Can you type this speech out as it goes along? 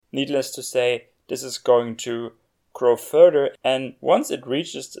Needless to say, this is going to grow further, and once it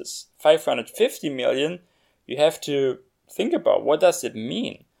reaches this 550 million, you have to think about what does it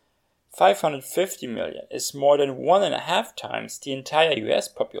mean. 550 million is more than 1.5 times the entire US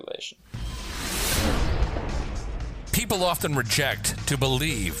population. People often reject to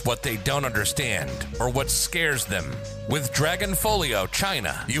believe what they don't understand or what scares them. With Dragonfolio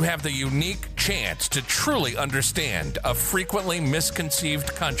China, you have the unique chance to truly understand a frequently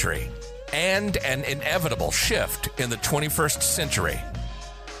misconceived country and an inevitable shift in the 21st century.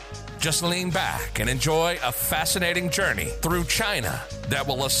 Just lean back and enjoy a fascinating journey through China that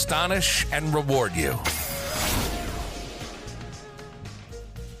will astonish and reward you.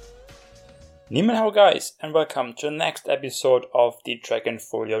 Ni hao guys, and welcome to the next episode of the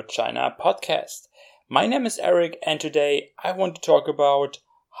Dragonfolio China podcast. My name is Eric, and today I want to talk about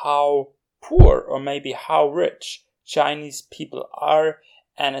how poor or maybe how rich Chinese people are,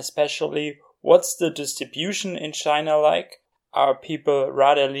 and especially what's the distribution in China like. Are people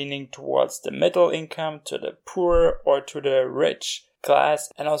rather leaning towards the middle income, to the poor, or to the rich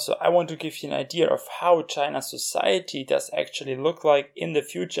class? And also I want to give you an idea of how China's society does actually look like in the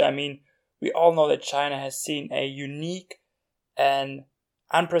future. I mean, we all know that China has seen a unique and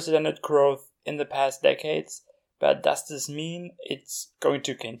unprecedented growth in the past decades, but does this mean it's going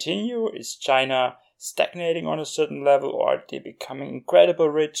to continue? Is China stagnating on a certain level, or are they becoming incredibly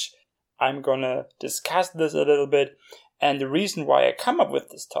rich? I'm gonna discuss this a little bit. And the reason why I come up with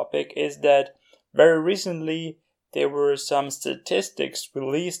this topic is that very recently there were some statistics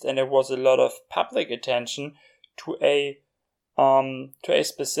released, and there was a lot of public attention to a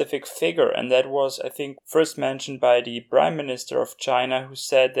specific figure, and that was, I think, first mentioned by the Prime Minister of China, who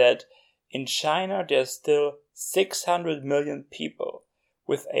said that in China there's still 600 million people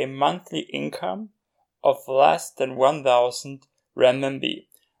with a monthly income of less than 1,000 renminbi.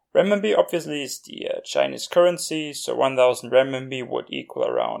 Renminbi obviously is the Chinese currency, so 1,000 renminbi would equal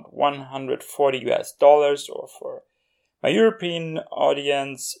around $140 US, or for my European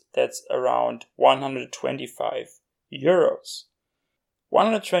audience, that's around 125 euros.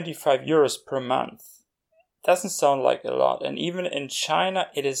 125 euros per month doesn't sound like a lot, and even in China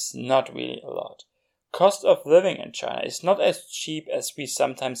it is not really a lot. Cost of living in China is not as cheap as we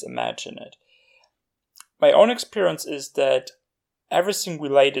sometimes imagine it. My own experience is that everything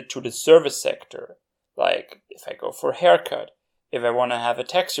related to the service sector, like if I go for a haircut, if I want to have a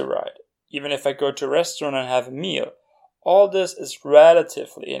taxi ride, even if I go to a restaurant and have a meal, all this is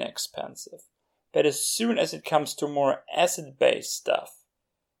relatively inexpensive. But as soon as it comes to more asset-based stuff,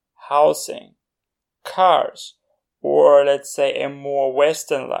 housing, cars, or let's say a more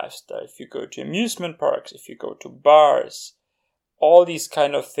Western lifestyle, if you go to amusement parks, if you go to bars, all these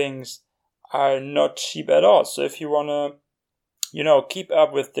kind of things are not cheap at all. So if you want to keep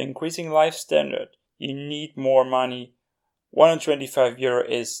up with the increasing life standard, you need more money. 125 euro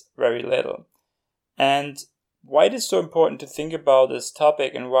is very little. And why it is so important to think about this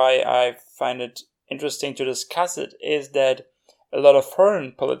topic, and why I find it interesting to discuss it, is that a lot of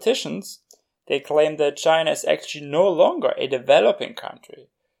foreign politicians, they claim that China is actually no longer a developing country.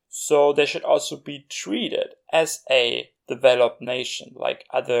 So they should also be treated as a developed nation, like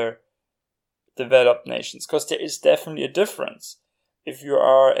other developed nations, because there is definitely a difference. If you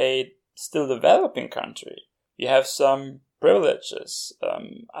are a still developing country, you have some privileges.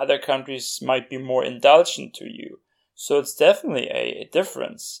 Other countries might be more indulgent to you. So it's definitely a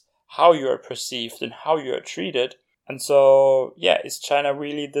difference how you are perceived and how you are treated. And so, is China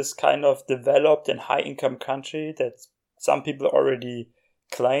really this kind of developed and high income country that some people already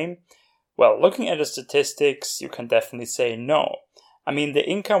claim? Well, looking at the statistics, you can definitely say no. I mean, the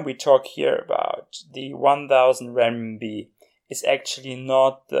income we talk here about, the 1,000 renminbi, is actually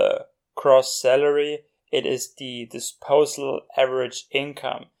not the gross salary. It is the disposable average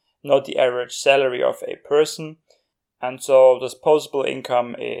income, not the average salary of a person. And so disposable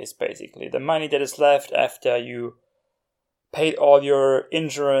income is basically the money that is left after you paid all your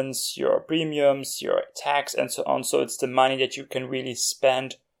insurance, your premiums, your tax, and so on. So it's the money that you can really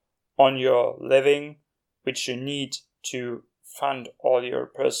spend on your living, which you need to fund all your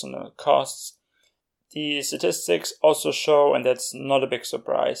personal costs. The statistics also show, and that's not a big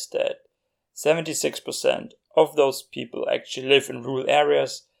surprise, that 76% of those people actually live in rural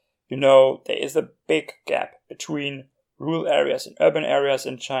areas. There is a big gap between rural areas and urban areas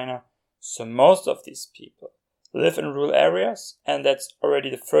in China. So most of these people live in rural areas, and that's already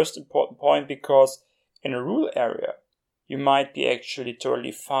the first important point, because in a rural area, you might be actually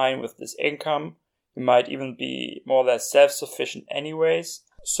totally fine with this income. You might even be more or less self-sufficient anyways.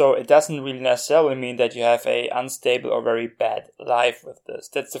 So it doesn't really necessarily mean that you have a unstable or very bad life with this.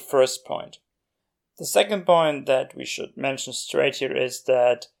 That's the first point. The second point that we should mention straight here is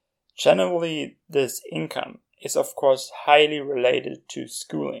that generally this income is of course highly related to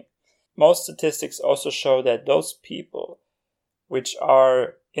schooling. Most statistics also show that those people which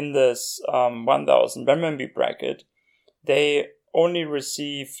are in this 1000 renminbi bracket, they only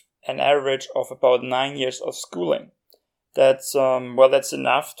receive an average of about 9 years of schooling. That's that's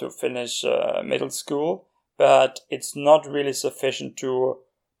enough to finish middle school, but it's not really sufficient to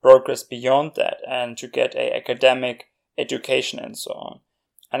progress beyond that and to get a academic education and so on.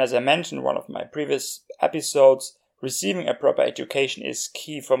 And as I mentioned in one of my previous episodes, receiving a proper education is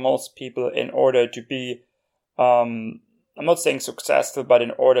key for most people in order to be, I'm not saying successful, but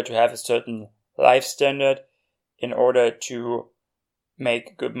in order to have a certain life standard, in order to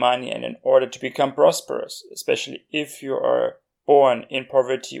make good money, and in order to become prosperous, especially if you are born in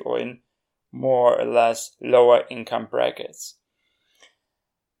poverty or in more or less lower income brackets.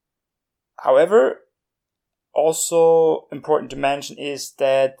 However, also important to mention is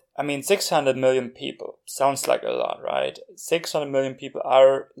that, 600 million people sounds like a lot, right? 600 million people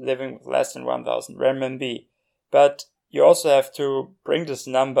are living with less than 1,000 renminbi, but you also have to bring this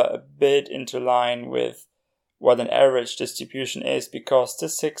number a bit into line with what an average distribution is, because the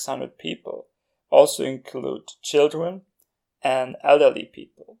 600 people also include children and elderly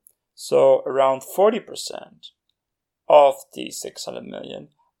people. So around 40% of the 600 million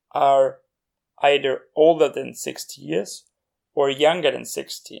are either older than 60 years or younger than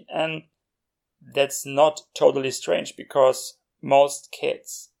 16. And that's not totally strange, because most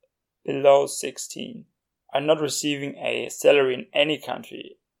kids below 16 are not receiving a salary in any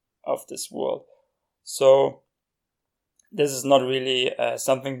country of this world. So this is not really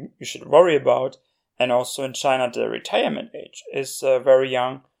something you should worry about. And also in China, the retirement age is very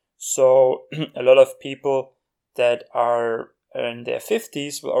young. So a lot of people that are in their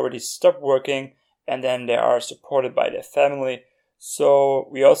 50s will already stop working, and then they are supported by their family. So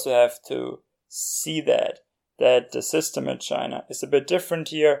we also have to see that the system in China is a bit different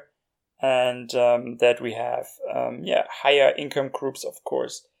here, and that we have higher income groups, of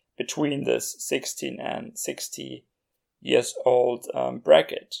course, between this 16 and 60 years old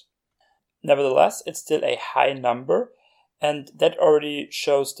bracket. Nevertheless, it's still a high number, and that already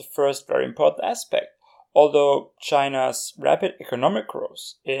shows the first very important aspect. Although China's rapid economic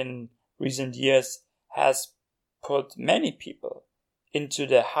growth in recent years has put many people into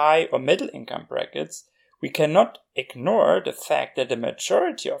the high or middle income brackets, we cannot ignore the fact that the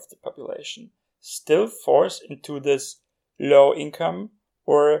majority of the population still falls into this low income,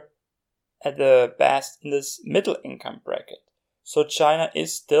 or at the best in this middle income bracket. So China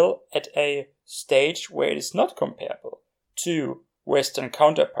is still at a stage where it is not comparable to Western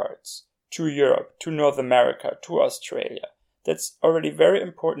counterparts, to Europe, to North America, to Australia. That's already very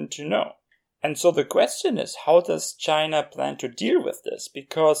important to know. And so the question is, how does China plan to deal with this?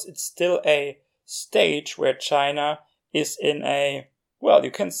 Because it's still a stage where China is in a,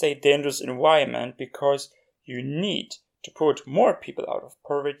 you can say dangerous environment, because you need to put more people out of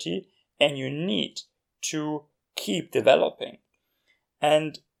poverty, and you need to keep developing.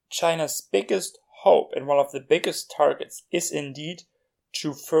 And China's biggest hope and one of the biggest targets is indeed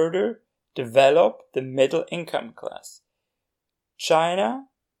to further develop the middle income class. China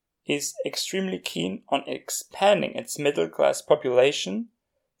is extremely keen on expanding its middle class population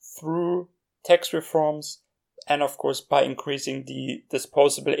through tax reforms and, of course, by increasing the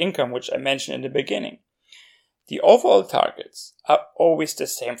disposable income, which I mentioned in the beginning. The overall targets are always the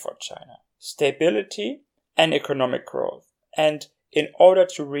same for China: stability and economic growth. And in order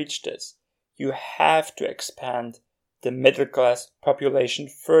to reach this, you have to expand the middle class population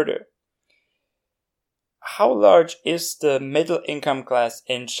further. How large is the middle income class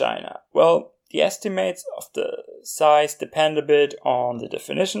in China? Well, the estimates of the size depend a bit on the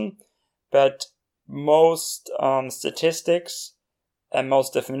definition, but most statistics and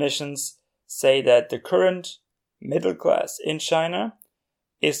most definitions say that the current middle class in China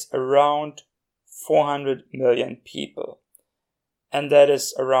is around 400 million people. And that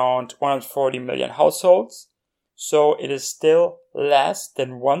is around 140 million households. So it is still less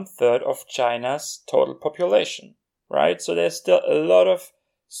than 1/3 of China's total population, right? So there's still a lot of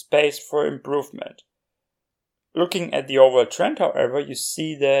space for improvement. Looking at the overall trend, however, you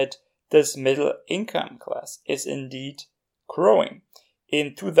see that this middle income class is indeed growing.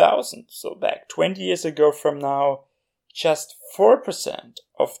 In 2000, so back 20 years ago from now, just 4%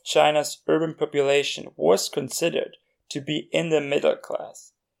 of China's urban population was considered to be in the middle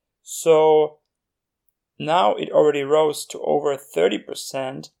class. So now it already rose to over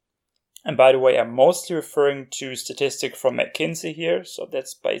 30%. And by the way, I'm mostly referring to statistics from McKinsey here, so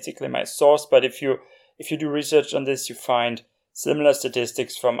that's basically my source. But if you do research on this, you find similar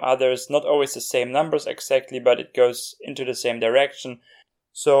statistics from others, not always the same numbers exactly, but it goes into the same direction.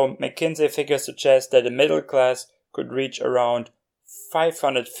 So McKinsey figures suggest that the middle class could reach around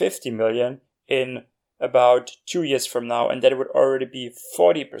 550 million in about 2 years from now, and that would already be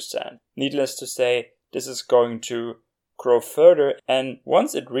 40%. Needless to say, this is going to grow further, and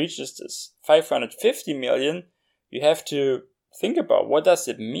once it reaches this 550 million, you have to think about what does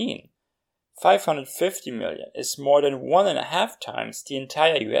it mean. 550 million is more than 1.5 times the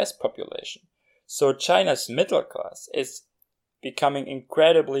entire US population. So China's middle class is becoming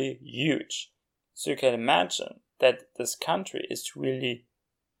incredibly huge. So you can imagine that this country is really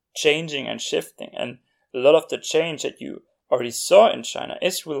changing and shifting, and a lot of the change that you already saw in China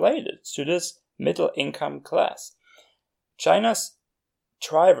is related to this middle income class. China's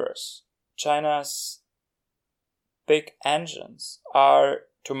drivers, China's big engines are,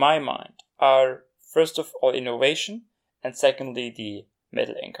 to my mind, are first of all innovation and secondly the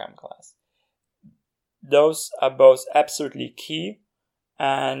middle income class. Those are both absolutely key,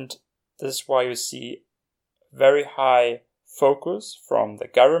 and this is why you see very high focus from the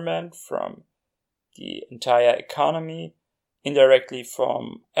government, from the entire economy, indirectly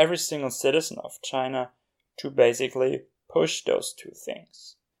from every single citizen of China to basically push those two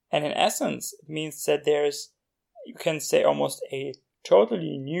things. And in essence, it means that there's, you can say, almost a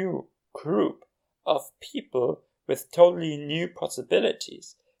totally new group of people with totally new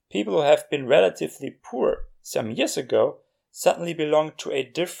possibilities. People who have been relatively poor some years ago suddenly belong to a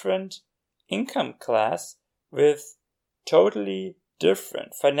different income class with totally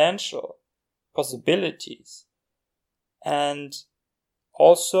different financial possibilities. And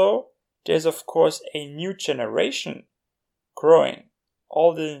also, there's of course a new generation growing.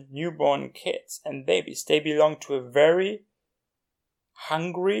 All the newborn kids and babies, they belong to a very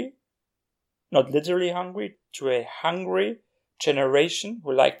hungry, not literally hungry, to a hungry generation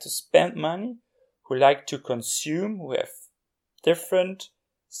who like to spend money, who like to consume, who have different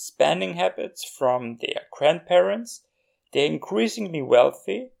spending habits from their grandparents. They're increasingly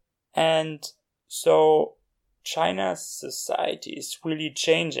wealthy, and so China's society is really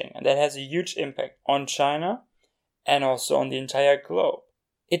changing, and that has a huge impact on China and also on the entire globe.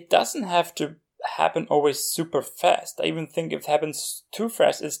 It doesn't have to happen always super fast. I even think if it happens too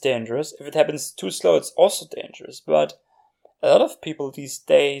fast, it's dangerous. If it happens too slow, it's also dangerous. But a lot of people these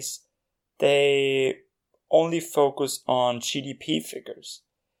days, they only focus on GDP figures.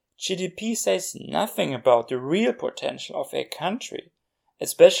 GDP says nothing about the real potential of a country,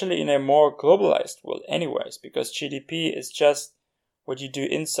 especially in a more globalized world anyways, because GDP is just what you do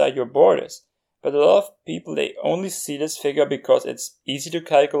inside your borders. But a lot of people, they only see this figure because it's easy to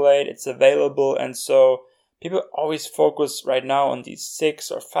calculate, it's available, and so people always focus right now on these 6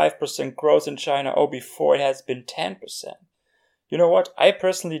 or 5% growth in China. Oh, before it has been 10%. You know what? I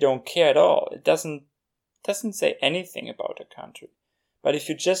personally don't care at all. It doesn't say anything about a country. But if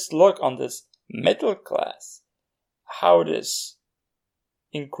you just look on this middle class, how it is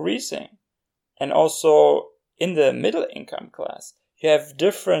increasing, and also in the middle income class, you have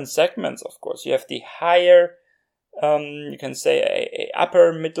different segments, of course. You have the higher, you can say a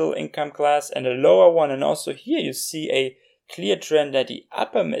upper middle income class and a lower one. And also here you see a clear trend at the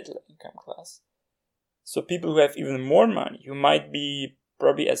upper middle income class. So people who have even more money, who might be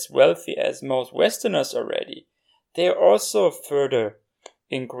probably as wealthy as most Westerners already, they are also further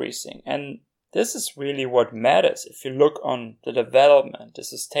increasing. And this is really what matters if you look on the development, the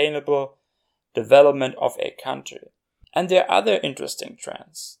sustainable development of a country. And there are other interesting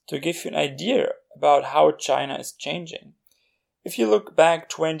trends to give you an idea about how China is changing. If you look back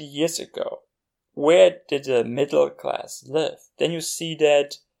 20 years ago, where did the middle class live? Then you see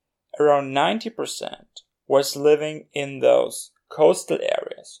that around 90% was living in those coastal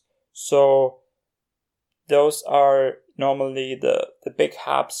areas. So those are normally the big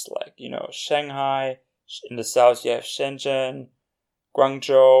hubs like, Shanghai. In the south you have Shenzhen,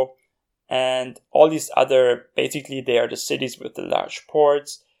 Guangzhou, and all these other, basically they are the cities with the large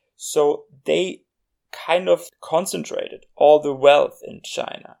ports. So they kind of concentrated all the wealth in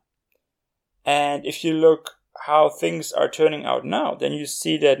China. And if you look how things are turning out now, then you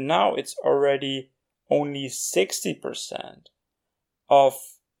see that now it's already only 60% of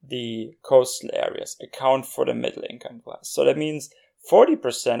the coastal areas account for the middle income class. So that means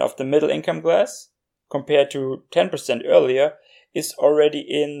 40% of the middle income class, compared to 10% earlier, is already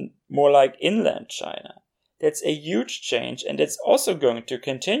in more like inland China. That's a huge change, and it's also going to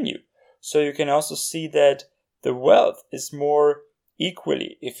continue. So you can also see that the wealth is more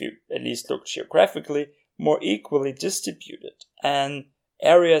equally, if you at least look geographically, more equally distributed. And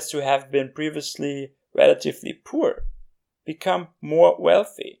areas who have been previously relatively poor become more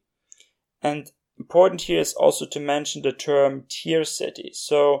wealthy. And important here is also to mention the term tier cities.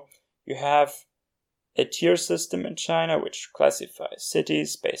 So you have a tier system in China which classifies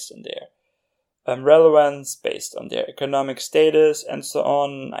cities based on their relevance, based on their economic status, and so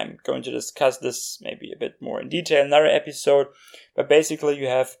on. I'm going to discuss this maybe a bit more in detail in another episode. But basically you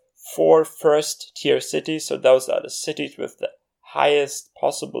have 4 first tier cities. So those are the cities with the highest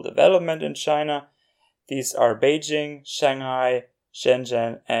possible development in China. These are Beijing, Shanghai,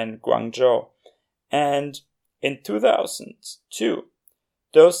 Shenzhen, and Guangzhou. And in 2002,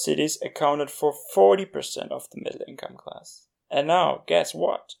 those cities accounted for 40% of the middle income class. And now, guess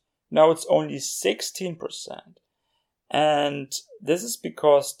what? Now it's only 16%. And this is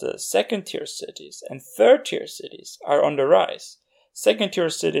because the second tier cities and third tier cities are on the rise. Second tier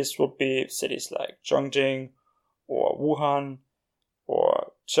cities will be cities like Chongqing or Wuhan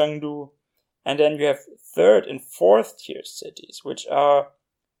or Chengdu. And then you have third and fourth tier cities, which are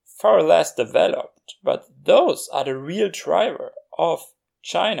far less developed. But those are the real driver of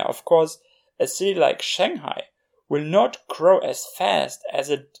China. Of course, a city like Shanghai will not grow as fast as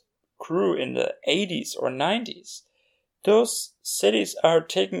it grew in the 80s or 90s. Those cities are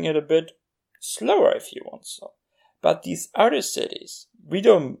taking it a bit slower, if you want so. But these other cities, we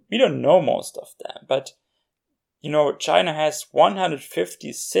don't know most of them. But, China has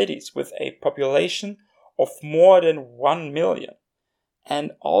 150 cities with a population of more than 1 million.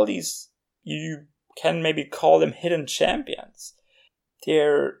 And all these, you can maybe call them hidden champions.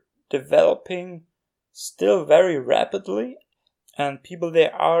 They're developing still very rapidly, and people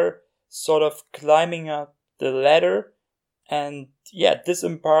there are sort of climbing up the ladder and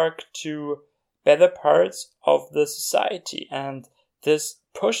disembark to better parts of the society, and this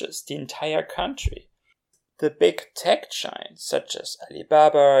pushes the entire country. The big tech giants such as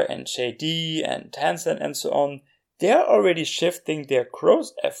Alibaba and JD and Tencent and so on, they are already shifting their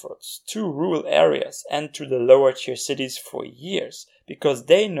growth efforts to rural areas and to the lower tier cities for years, because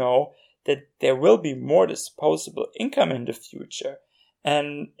they know that there will be more disposable income in the future.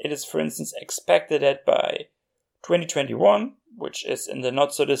 And it is, for instance, expected that by 2021, which is in the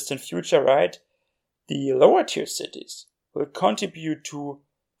not so distant future, right, the lower tier cities will contribute to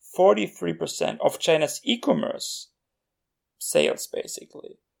 43% of China's e-commerce sales,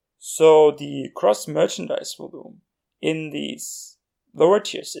 basically. So the gross merchandise volume in these lower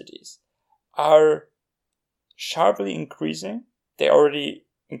tier cities are sharply increasing. They already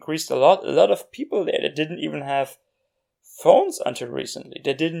increased a lot. A lot of people there that didn't even have phones until recently.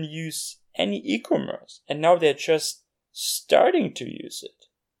 They didn't use any e-commerce, and now they're just starting to use it.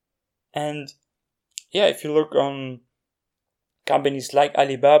 And if you look on companies like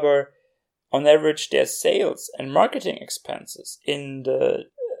Alibaba, on average their sales and marketing expenses in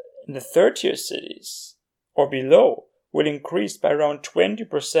the third tier cities or below will increase by around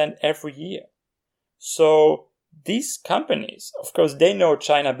 20% every year. So these companies, of course, they know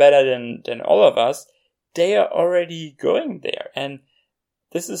China better than all of us. They are already going there. And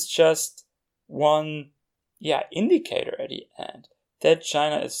this is just one, indicator at the end that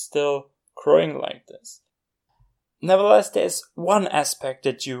China is still growing like this. Nevertheless, there's one aspect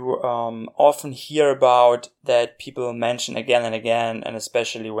that you often hear about that people mention again and again, and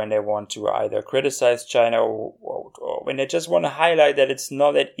especially when they want to either criticize China or when they just want to highlight that it's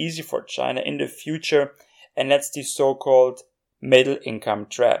not that easy for China in the future, and that's the so-called middle income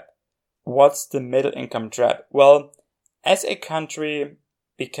trap. What's the middle income trap? Well, as a country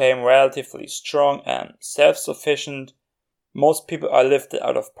became relatively strong and self-sufficient, most people are lifted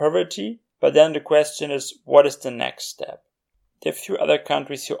out of poverty. But then the question is, what is the next step? There are a few other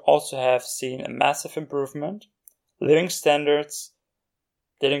countries who also have seen a massive improvement. Living standards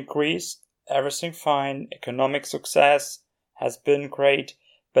did increase, everything fine, economic success has been great,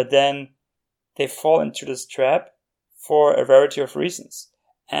 but then they fall into this trap for a variety of reasons.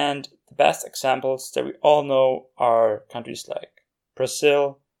 And the best examples that we all know are countries like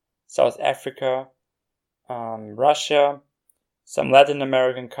Brazil, South Africa, Russia, some Latin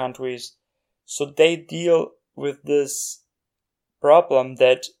American countries. So they deal with this problem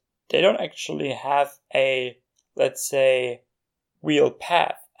that they don't actually have a, let's say, real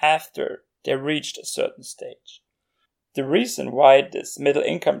path after they reached a certain stage. The reason why this middle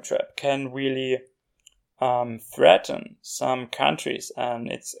income trap can really threaten some countries and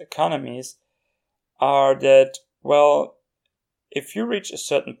its economies are that, well, if you reach a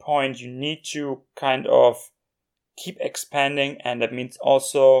certain point, you need to kind of keep expanding, and that means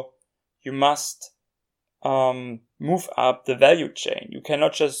also you must move up the value chain. You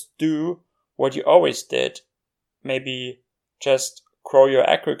cannot just do what you always did, maybe just grow your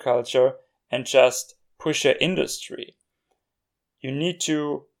agriculture and just push your industry. You need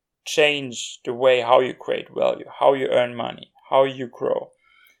to change the way how you create value, how you earn money, how you grow.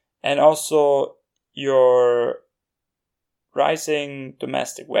 And also your rising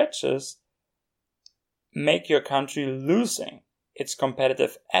domestic wages make your country losing its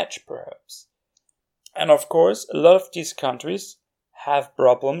competitive edge, perhaps. And of course, a lot of these countries have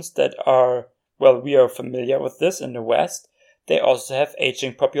problems that are, well, we are familiar with this in the West. They also have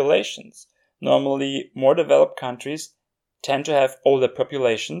aging populations. Normally, more developed countries tend to have older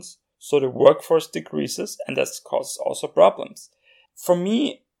populations, so the workforce decreases, and that causes also problems. For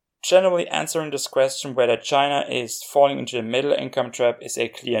me, generally answering this question whether China is falling into the middle income trap is a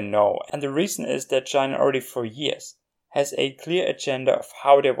clear no. And the reason is that China already for years has a clear agenda of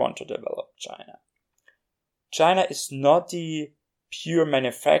how they want to develop China. China is not the pure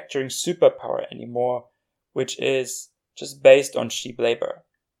manufacturing superpower anymore, which is just based on cheap labor.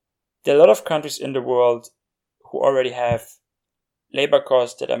 There are a lot of countries in the world who already have labor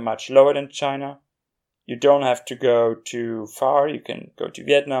costs that are much lower than China. You don't have to go too far. You can go to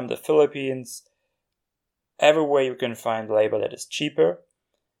Vietnam, the Philippines. Everywhere you can find labor that is cheaper.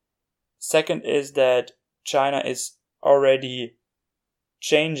 Second is that China is already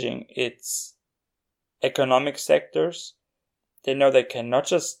changing its economic sectors. They know they cannot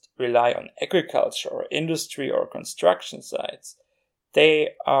just rely on agriculture or industry or construction sites. They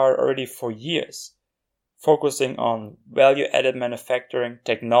are already for years focusing on value-added manufacturing,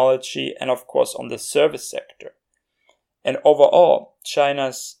 technology, and of course on the service sector. And overall,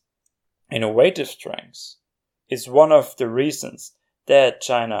 China's innovative strengths is one of the reasons that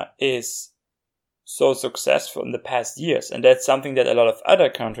China is so successful in the past years. And that's something that a lot of other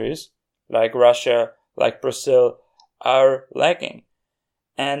countries, like Russia, like Brazil, are lacking.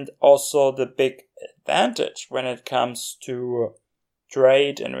 And also the big advantage when it comes to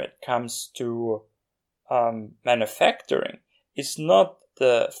trade and when it comes to manufacturing is not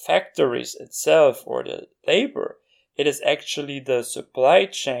the factories itself or the labor. It is actually the supply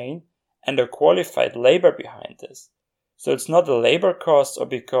chain and the qualified labor behind this. So it's not the labor costs or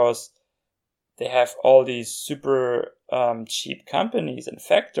because they have all these super cheap companies and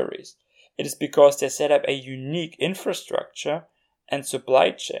factories. It is because they set up a unique infrastructure and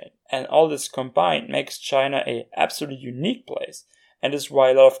supply chain. And all this combined makes China an absolutely unique place. And this is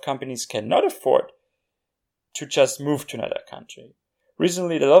why a lot of companies cannot afford to just move to another country.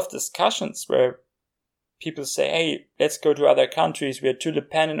 Recently, there are a lot of discussions where people say, hey, let's go to other countries. We are too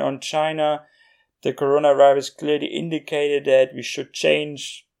dependent on China. The coronavirus clearly indicated that we should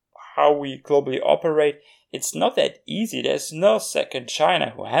change how we globally operate. It's not that easy. There's no second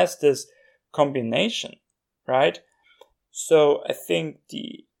China who has this combination, right? So I think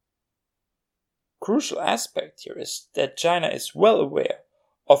the crucial aspect here is that China is well aware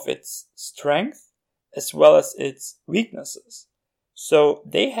of its strength as well as its weaknesses. So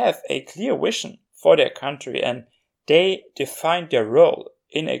they have a clear vision for their country and they define their role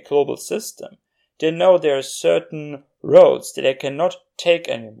in a global system. They know there are certain roads that they cannot take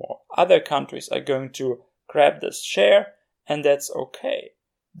anymore. Other countries are going to grab this share and that's okay.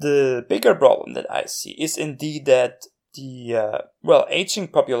 The bigger problem that I see is indeed that the aging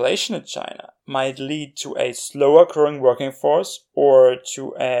population in China might lead to a slower growing working force or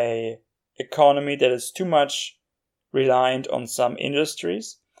to a economy that is too much reliant on some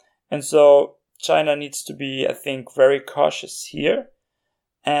industries. And so China needs to be, I think, very cautious here.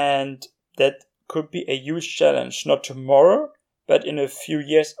 And that could be a huge challenge, not tomorrow, but in a few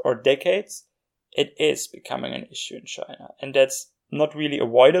years or decades, it is becoming an issue in China. And that's not really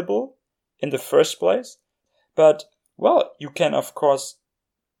avoidable in the first place. But, well, you can, of course,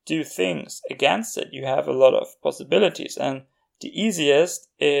 do things against it. You have a lot of possibilities. And the easiest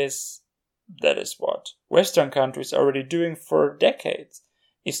is, that is what Western countries are already doing for decades,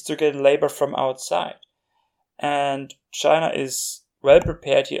 is to get labor from outside. And China is well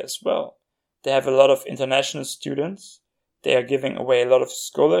prepared here as well. They have a lot of international students. They are giving away a lot of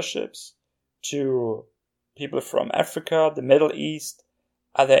scholarships to people from Africa, the Middle East,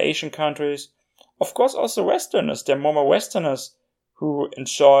 other Asian countries. Of course, also Westerners. There are more Westerners who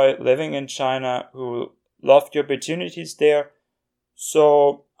enjoy living in China, who love the opportunities there.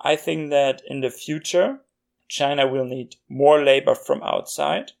 So I think that in the future, China will need more labor from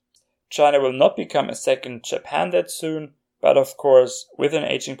outside. China will not become a second Japan that soon. But of course, with an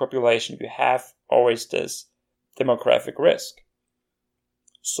aging population, you have always this demographic risk.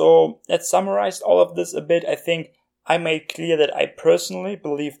 So let's summarize all of this a bit. I think I made clear that I personally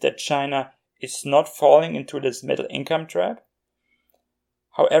believe that China is not falling into this middle income trap.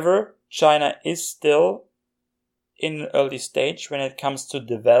 However, China is still in an early stage when it comes to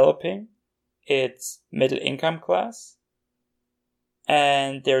developing its middle income class.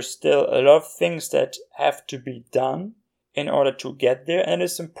 And there's still a lot of things that have to be done in order to get there. And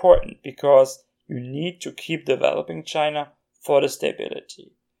it's important because you need to keep developing China for the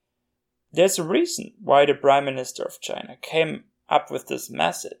stability. There's a reason why the Prime Minister of China came up with this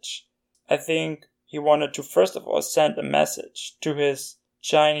message. I think he wanted to first of all send a message to his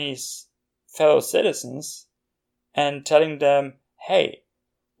Chinese fellow citizens and telling them, hey,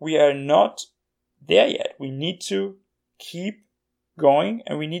 we are not there yet. We need to keep going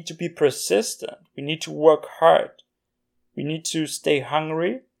and we need to be persistent. We need to work hard. We need to stay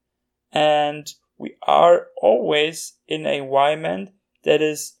hungry, and we are always in an environment that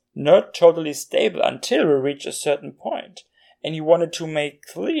is not totally stable until we reach a certain point. And he wanted to make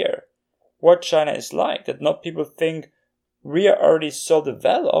clear what China is like, that not people think we are already so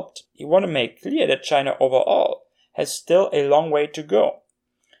developed. He wanted to make clear that China overall has still a long way to go.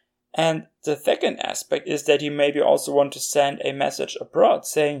 And the second aspect is that he maybe also want to send a message abroad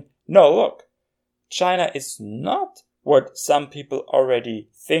saying, no, look, China is not what some people already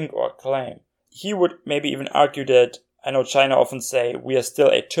think or claim. He would maybe even argue that, I know China often say, we are still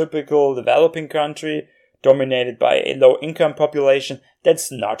a typical developing country dominated by a low income population.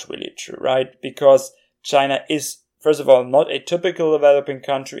 That's not really true, right? Because China is, first of all, not a typical developing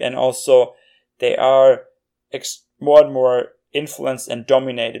country, and also they are more and more influenced and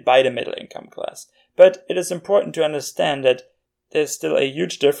dominated by the middle income class. But it is important to understand that there's still a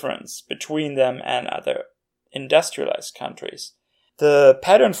huge difference between them and other industrialized countries. The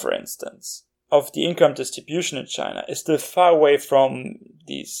pattern, for instance, of the income distribution in China is still far away from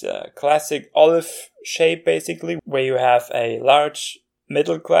these classic olive shape, basically, where you have a large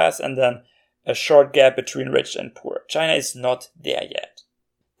middle class and then a short gap between rich and poor. China is not there yet.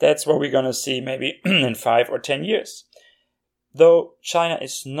 That's what we're going to see maybe in 5 or 10 years. Though China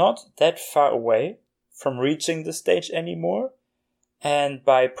is not that far away from reaching this stage anymore, and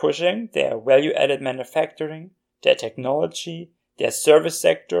by pushing their value-added manufacturing, their technology, their service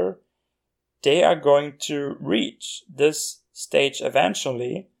sector, they are going to reach this stage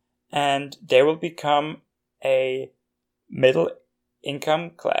eventually, and they will become a middle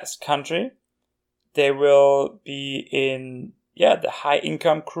income class country. They will be in the high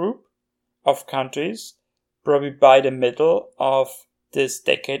income group of countries, probably by the middle of this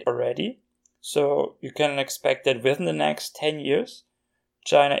decade already. So you can expect that within the next 10 years,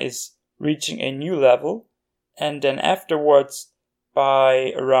 China is reaching a new level, and then afterwards,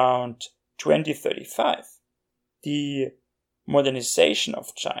 by around 2035, the modernization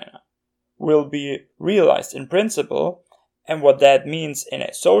of China will be realized in principle. And what that means in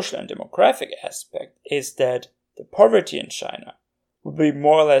a social and demographic aspect is that the poverty in China will be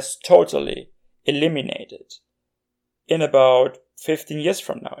more or less totally eliminated in about 15 years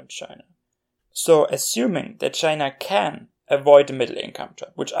from now in China. So assuming that China can avoid the middle income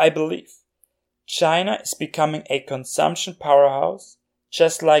trap, which I believe, China is becoming a consumption powerhouse,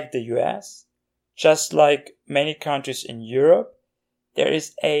 just like the US, just like many countries in Europe. There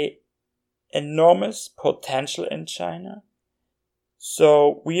is a enormous potential in China.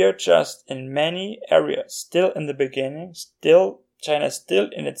 So we are just in many areas still in the beginning, China is still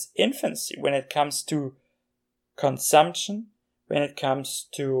in its infancy when it comes to consumption, when it comes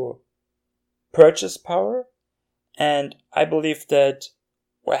to purchase power. And I believe that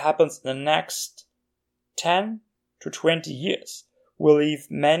what happens in the next 10 to 20 years will leave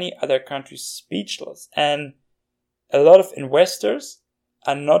many other countries speechless. And a lot of investors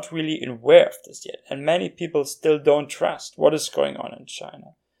are not really aware of this yet. And many people still don't trust what is going on in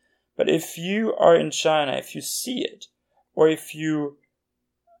China. But if you are in China, if you see it, or if you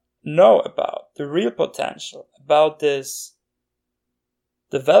know about the real potential about this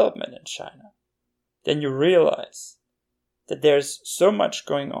development in China, then you realize that there's so much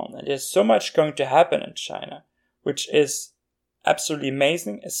going on and there's so much going to happen in China, which is absolutely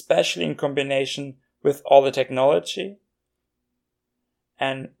amazing, especially in combination with all the technology.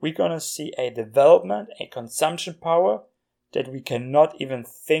 And we're going to see a development, a consumption power that we cannot even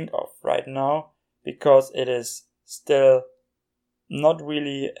think of right now, because it is still not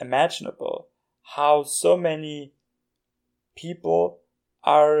really imaginable how so many people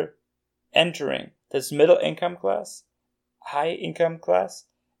are entering this middle income class, high income class,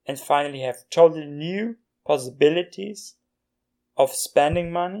 and finally have totally new possibilities of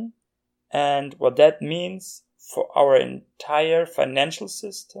spending money, and what that means for our entire financial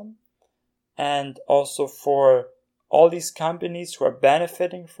system and also for all these companies who are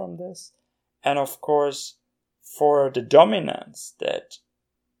benefiting from this, and of course for the dominance that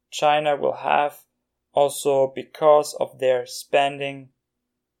China will have also because of their spending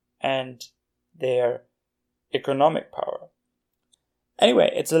and their economic power.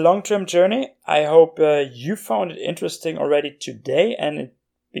 Anyway, it's a long-term journey. I hope you found it interesting already today and it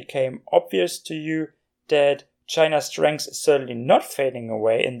became obvious to you that China's strength is certainly not fading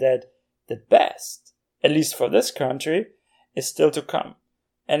away and that the best, at least for this country, is still to come.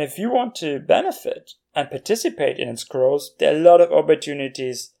 And if you want to benefit and participate in its growth, there are a lot of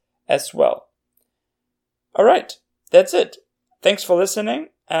opportunities as well. Alright, that's it. Thanks for listening,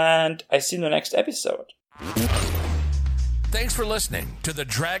 and I see you in the next episode. Thanks for listening to the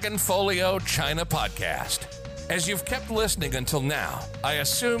Dragonfolio China podcast. As you've kept listening until now, I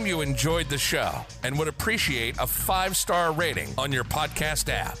assume you enjoyed the show and would appreciate a 5-star rating on your podcast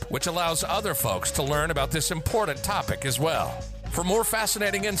app, which allows other folks to learn about this important topic as well. For more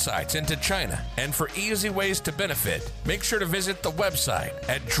fascinating insights into China and for easy ways to benefit, make sure to visit the website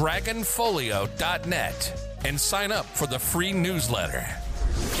at dragonfolio.net and sign up for the free newsletter.